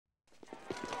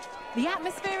The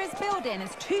atmosphere is building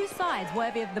as two sides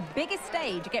worthy of the biggest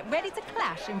stage get ready to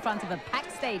clash in front of a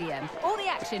packed stadium. All the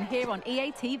action here on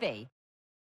EA TV.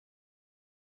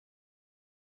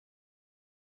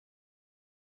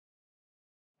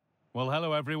 Well,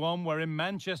 hello everyone. We're in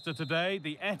Manchester today,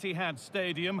 the Etihad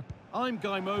Stadium. I'm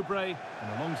Guy Mowbray,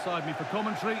 and alongside me for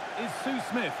commentary is Sue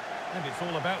Smith. And it's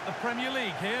all about the Premier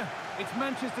League here. It's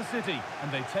Manchester City,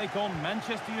 and they take on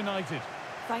Manchester United.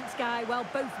 Thanks, Guy. Well,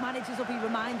 both managers will be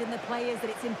reminding the players that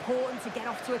it's important to get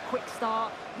off to a quick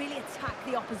start, really attack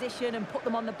the opposition and put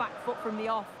them on the back foot from the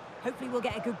off. Hopefully we'll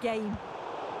get a good game.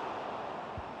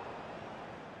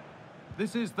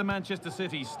 This is the Manchester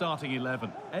City starting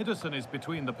 11. Ederson is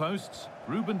between the posts.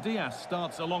 Ruben Dias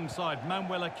starts alongside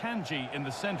Manuel Akanji in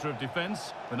the centre of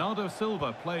defence. Bernardo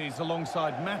Silva plays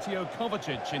alongside Mateo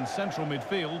Kovacic in central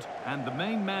midfield. And the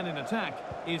main man in attack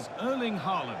is Erling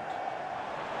Haaland.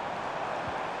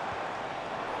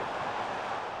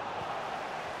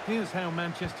 Here's how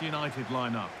Manchester United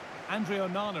line up. Andre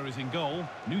Onana is in goal.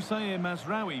 Noussair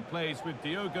Mazraoui plays with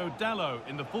Diogo Dalot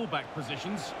in the fullback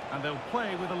positions, and they'll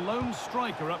play with a lone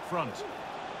striker up front.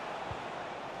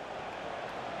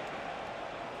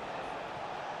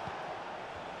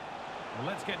 Well,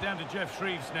 let's get down to Jeff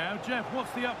Shreves now. Jeff,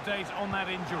 what's the update on that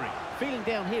injury? Feeling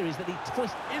down here is that he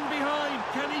twist in behind.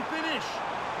 Can he finish?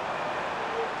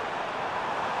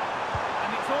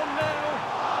 And it's on now.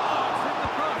 Oh, it's hit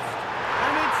the post.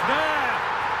 And it's there.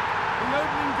 The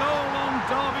opening goal on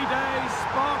Derby Day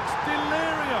sparks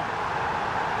delirium.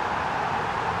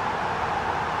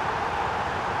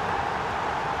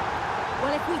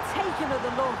 Well, if we take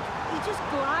another look, he just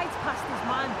glides past his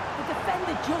man. The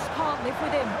defender just can't live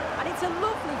with him. And it's a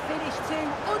lovely finish too,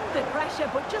 under pressure,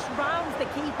 but just rounds the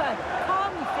keeper.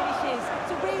 Calmly finishes.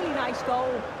 It's a really nice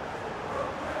goal.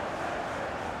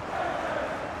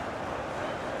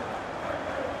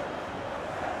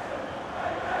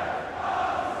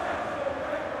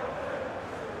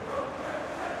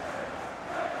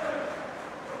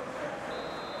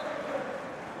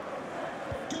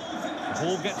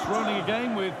 Ball gets rolling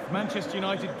again with Manchester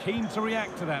United keen to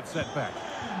react to that setback.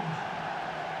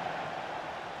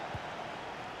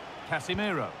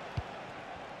 Casemiro.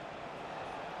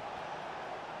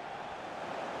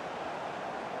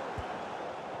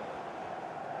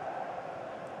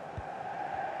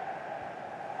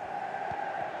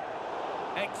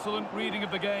 Excellent reading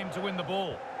of the game to win the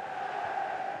ball.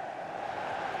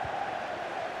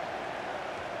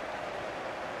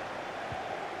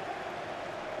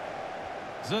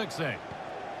 Zirkzee.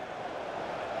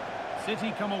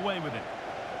 City come away with it.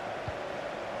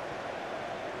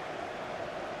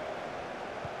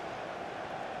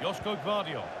 Joško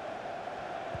Gvardiol.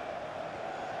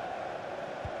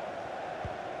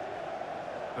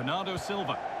 Bernardo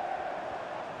Silva.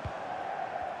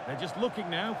 They're just looking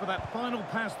now for that final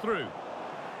pass through.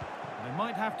 They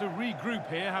might have to regroup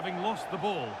here, having lost the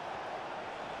ball.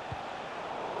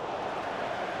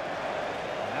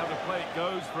 Now to play it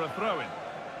goes for a throw-in.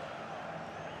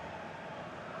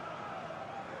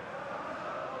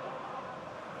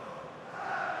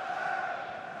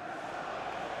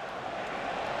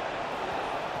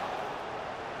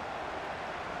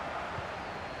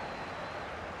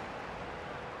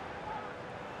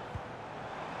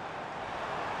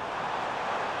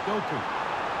 Doku.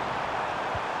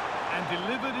 And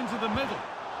delivered into the middle.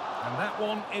 And that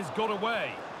one is got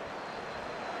away.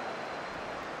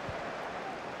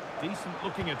 Decent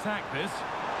looking attack this.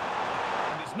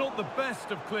 And it's not the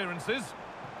best of clearances.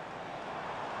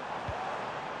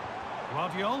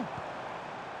 Gvardiol.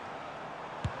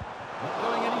 Not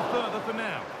going any further for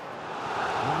now.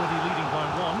 Already leading by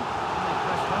one. And they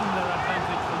press home their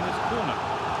advantage from this corner.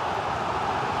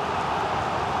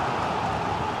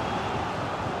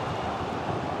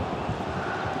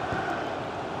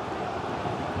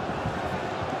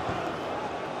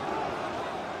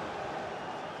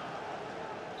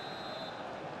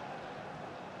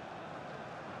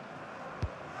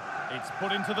 It's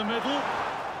put into the middle.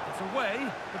 It's away,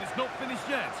 but it's not finished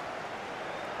yet.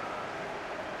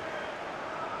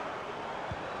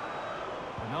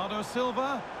 Bernardo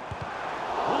Silva.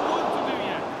 All work to do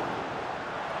yet.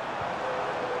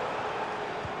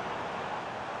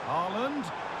 Haaland.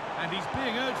 And he's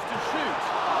being urged to shoot.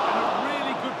 And a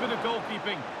really good bit of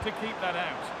goalkeeping to keep that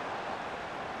out.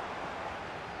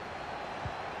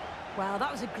 Well,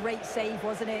 that was a great save,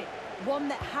 wasn't it? One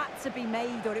that had to be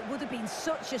made, or it would have been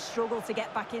such a struggle to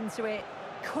get back into it.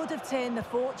 Could have turned the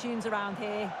fortunes around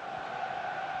here.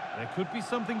 There could be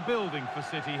something building for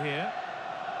City here.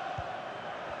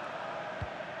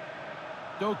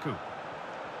 Doku.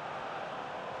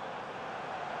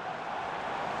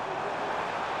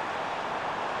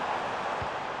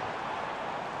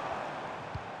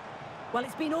 Well,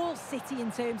 it's been all City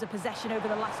in terms of possession over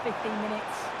the last 15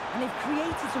 minutes. And they've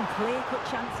created some clear-cut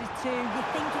chances too. You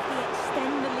think if they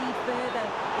extend the lead further,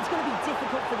 it's going to be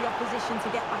difficult for the opposition to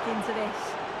get back into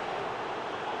this.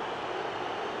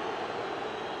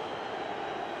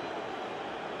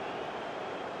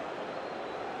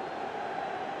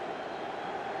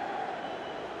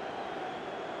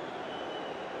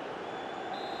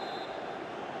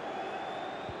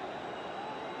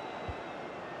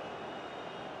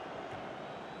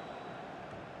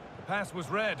 Pass was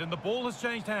read and the ball has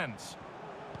changed hands.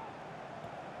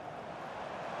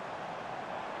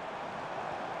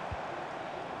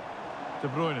 De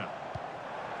Bruyne.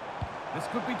 This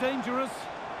could be dangerous.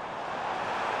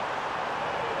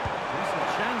 Decent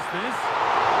chance this.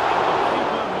 And the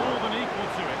keeper more than equal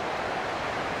to it.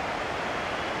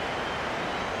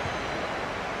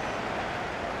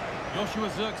 Joshua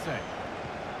Zirkzee.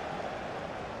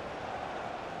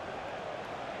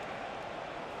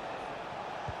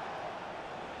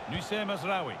 Nusayr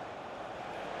Mazraoui.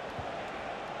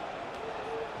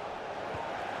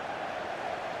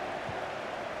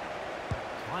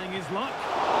 Trying his luck.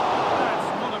 That's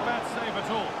not a bad save at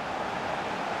all.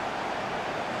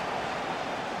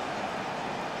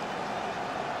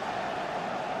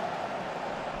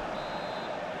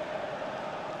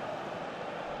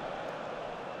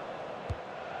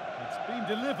 It's been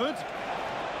delivered.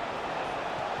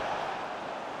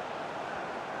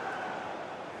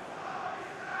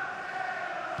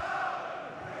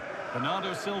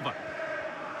 Bernardo Silva.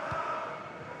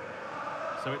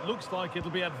 So it looks like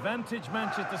it'll be advantage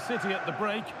Manchester City at the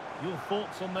break. Your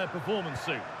thoughts on their performance,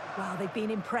 Sue? Well, they've been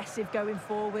impressive going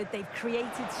forward. They've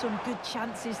created some good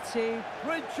chances too.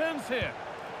 Great chance here.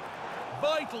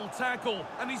 Vital tackle,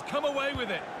 and he's come away with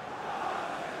it.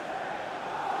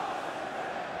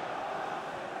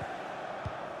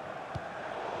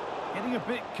 Getting a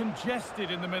bit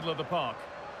congested in the middle of the park.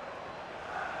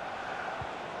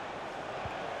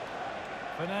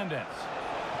 Fernandez.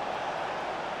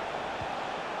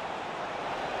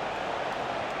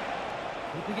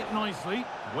 Keeping it nicely,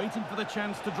 waiting for the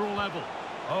chance to draw level.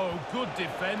 Oh, good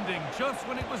defending, just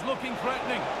when it was looking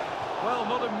threatening. Well,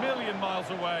 not a million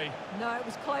miles away. No, it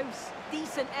was close.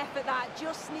 Decent effort that.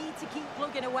 Just need to keep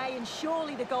plugging away and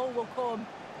surely the goal will come.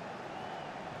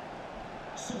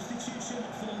 Substitution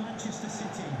for Manchester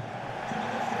City.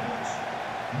 Coming off the pitch,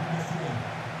 number 3,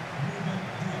 Ruben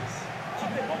Dias.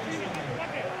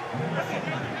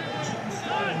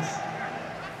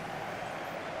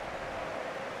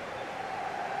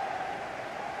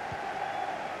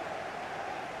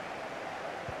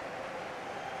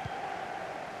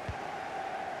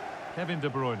 Kevin De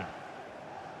Bruyne.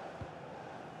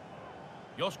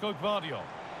 Joško Gvardiol.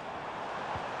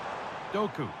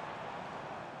 Doku.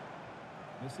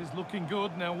 This is looking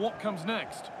good. Now what comes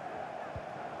next?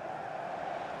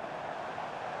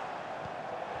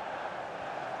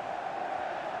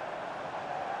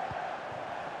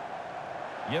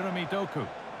 Jeremy Doku.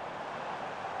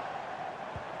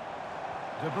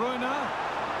 De Bruyne.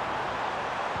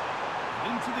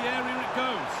 Into the area it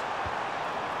goes.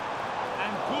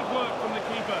 And good work from the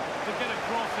keeper to get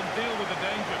across and deal with the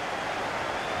danger.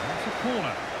 That's a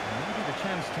corner. Maybe the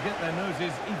chance to get their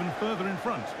noses even further in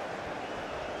front.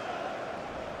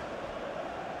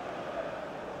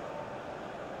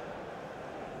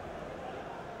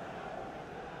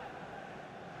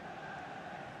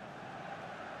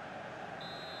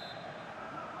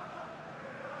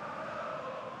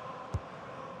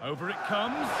 Over it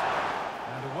comes,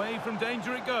 and away from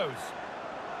danger it goes.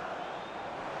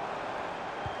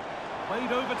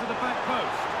 Played over to the back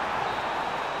post.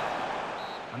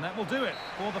 And that will do it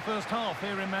for the first half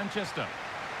here in Manchester.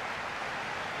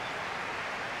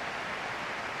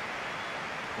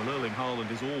 Well, Erling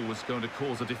Haaland is always going to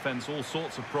cause a defence all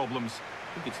sorts of problems.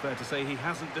 I think it's fair to say he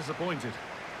hasn't disappointed.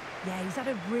 Yeah, he's had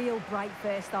a real bright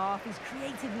first half. He's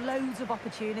created loads of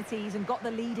opportunities and got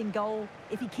the leading goal.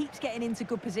 If he keeps getting into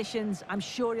good positions, I'm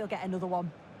sure he'll get another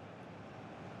one.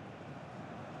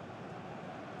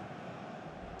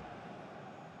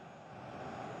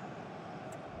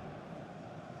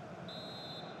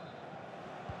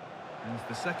 As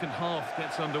the second half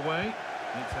gets underway,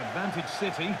 it's advantage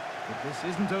City, but this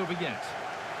isn't over yet.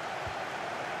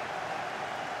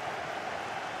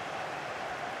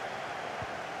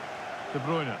 De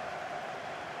Bruyne.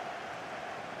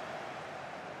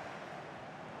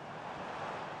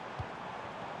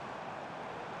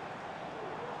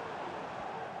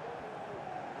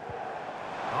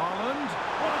 Haaland,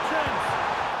 what a chance!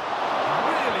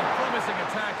 Really promising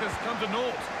attack has come to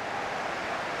naught.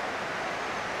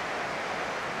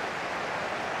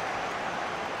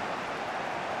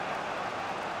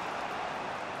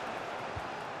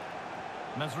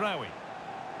 Mazraoui.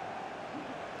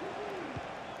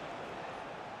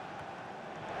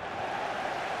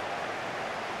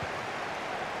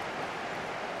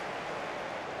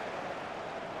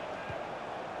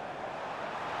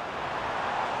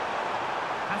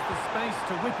 Has the space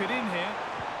to whip it in here.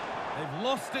 They've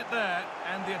lost it there,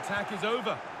 and the attack is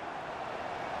over.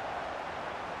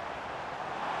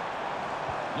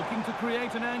 Looking to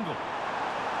create an angle.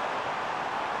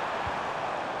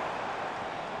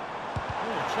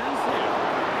 Oh, chance here.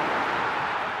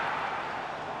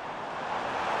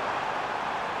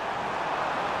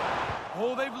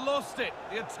 Oh, they've lost it.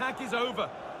 The attack is over.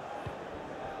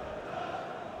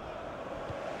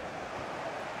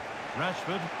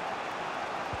 Rashford.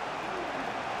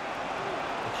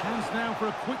 A chance now for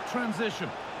a quick transition.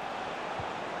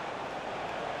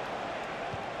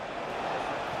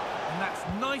 And that's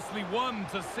nicely won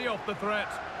to see off the threat.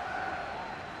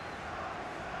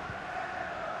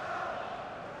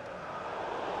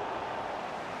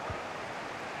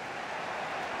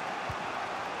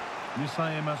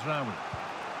 Moussa Mazraoui.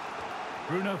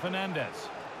 Bruno Fernandes.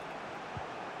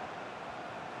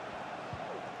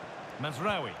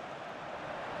 Mazraoui.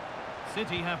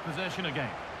 City have possession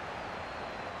again.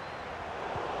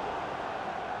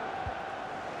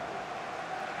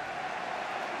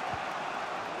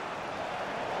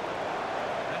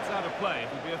 That's out of play.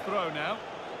 It'll be a throw now.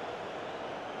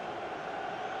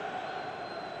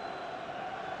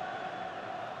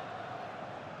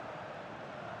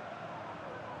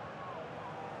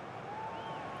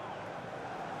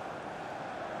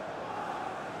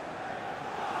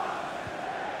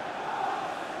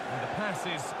 Pass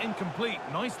is incomplete.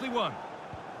 Nicely won.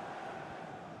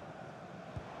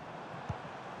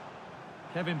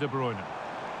 Kevin De Bruyne.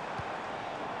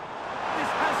 This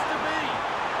has to be.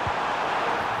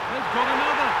 They've got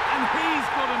another, and he's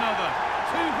got another.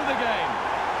 2 for the game.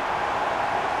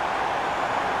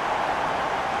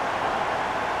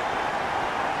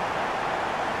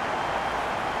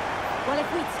 Well, if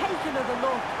we take another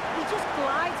look, he just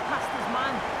glides past his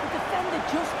man. The defender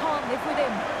just can't live with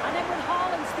him. And then when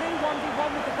Haaland's through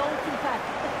 1v1 with the goalkeeper,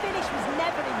 the finish was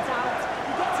never in doubt.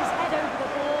 He gets his head over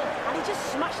the ball, and he just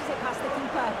smashes it past the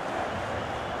keeper.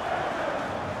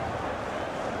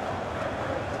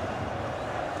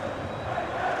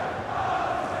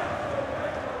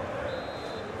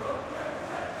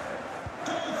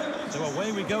 So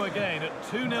away we go again at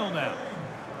 2-0 now.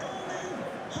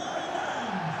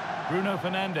 Bruno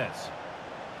Fernandes.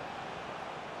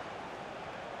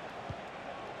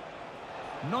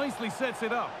 Nicely sets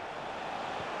it up.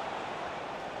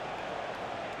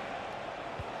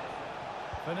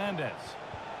 Fernandes.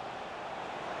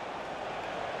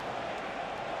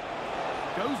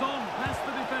 Goes on past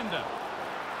the defender.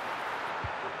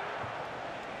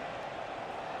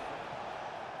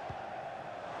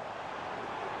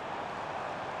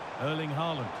 Erling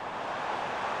Haaland.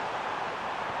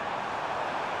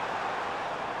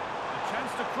 A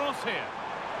chance to cross here.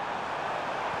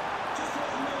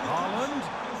 Haaland.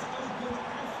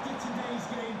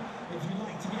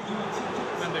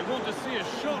 And they want to see a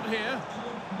shot here.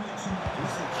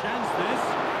 Decent chance this.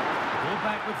 Ball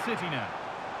back with City now.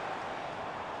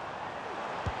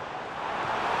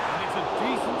 And it's a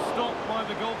decent stop by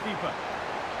the goalkeeper.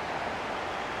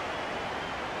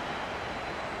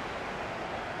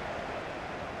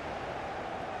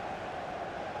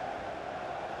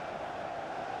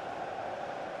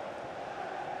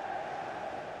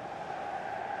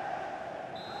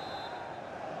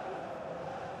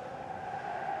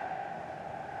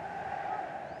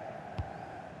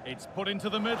 It's put into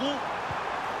the middle.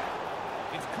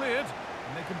 It's cleared,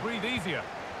 and they can breathe easier.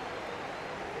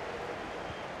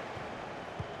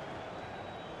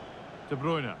 De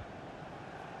Bruyne.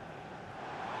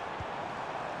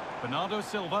 Bernardo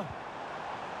Silva.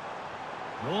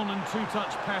 Lawn and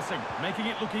two-touch passing, making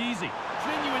it look easy.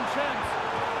 Genuine chance.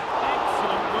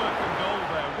 Excellent work and goal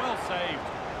there. Well saved.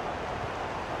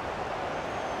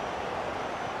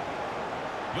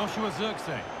 Joshua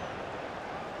Zirkzee.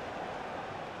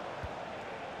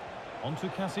 On to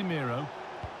Casemiro.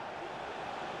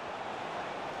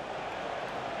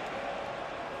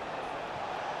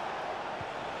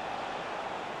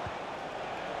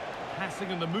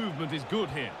 Passing and the movement is good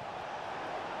here.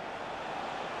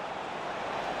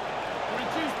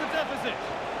 Reduce the deficit.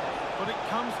 But it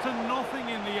comes to nothing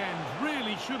in the end.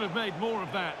 Really should have made more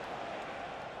of that.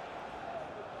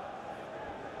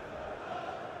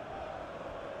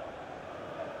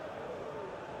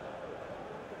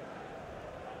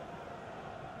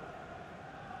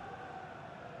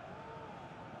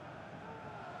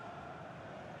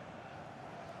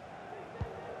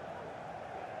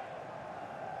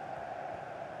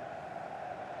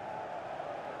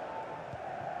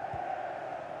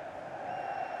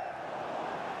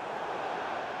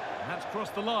 That's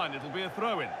crossed the line. It'll be a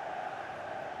throw-in.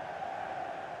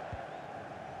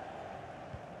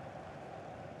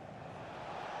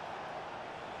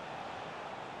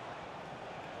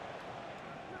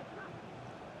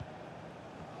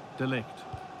 De Ligt.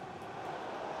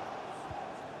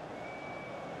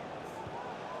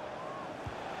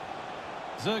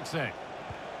 Zirkzee.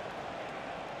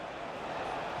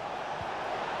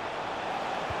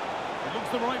 It looks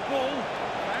the right ball.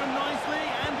 Found nicely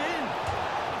and in.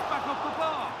 It's back off the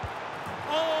bar.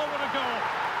 Oh, what a goal.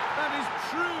 That is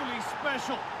truly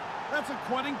special. That's a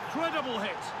quite incredible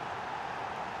hit.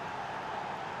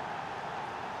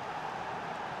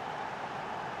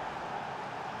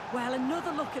 Well,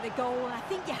 another look at the goal, and I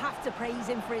think you have to praise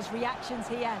him for his reactions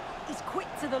here. He's quick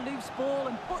to the loose ball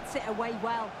and puts it away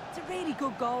well. It's a really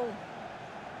good goal.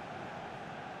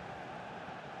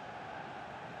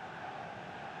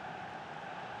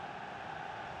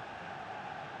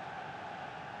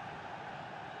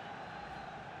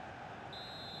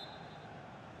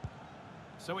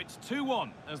 So it's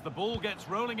 2-1 as the ball gets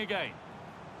rolling again.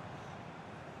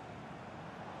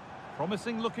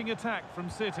 Promising looking attack from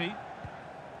City.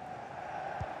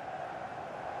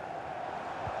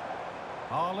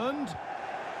 Haaland.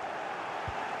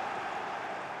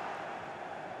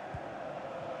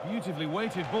 Beautifully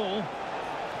weighted ball.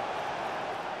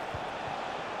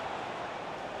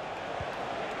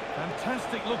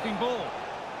 Fantastic looking ball.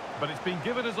 But it's been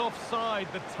given as offside,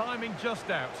 the timing just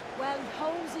out. Well, he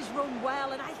holds his run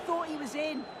well, and I thought he was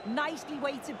in. Nicely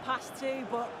weighted pass too,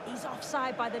 but he's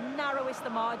offside by the narrowest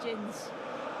of margins.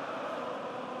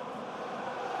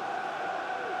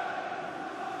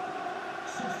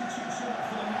 Substitution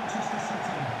for Manchester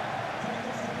City. Coming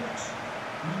off the pitch,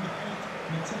 number 8,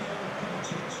 Mateo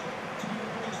Kovacic, to be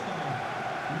replaced by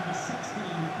number 16,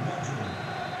 Rodri.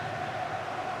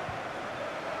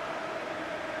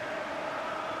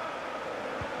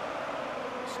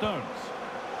 Stones.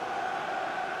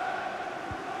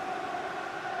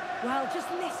 Well, just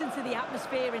listen to the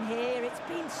atmosphere in here. It's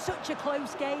been such a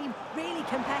close game, really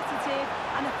competitive,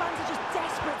 and the fans are just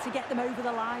desperate to get them over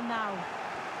the line now.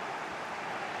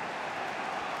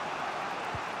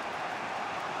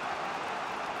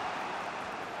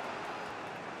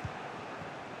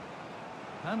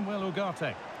 Manuel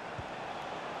Ugarte.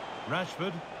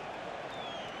 Rashford.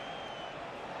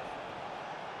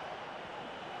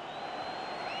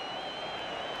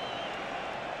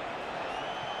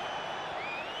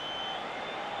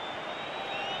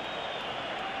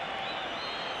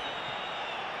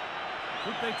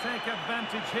 Could they take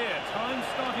advantage here? Time's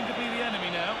starting to be the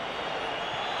enemy now.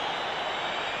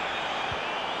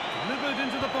 Delivered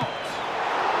into the box.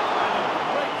 And a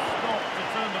great stop to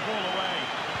turn the ball away.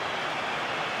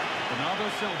 Bernardo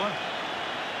Silva.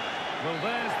 Well,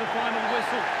 there's the final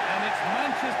whistle. And it's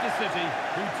Manchester City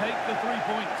who take the 3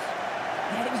 points.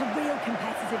 Yeah, it was a real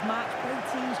competitive match. Both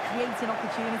teams creating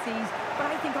opportunities. But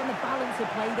I think on the balance of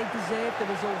play, they deserved the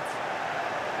result.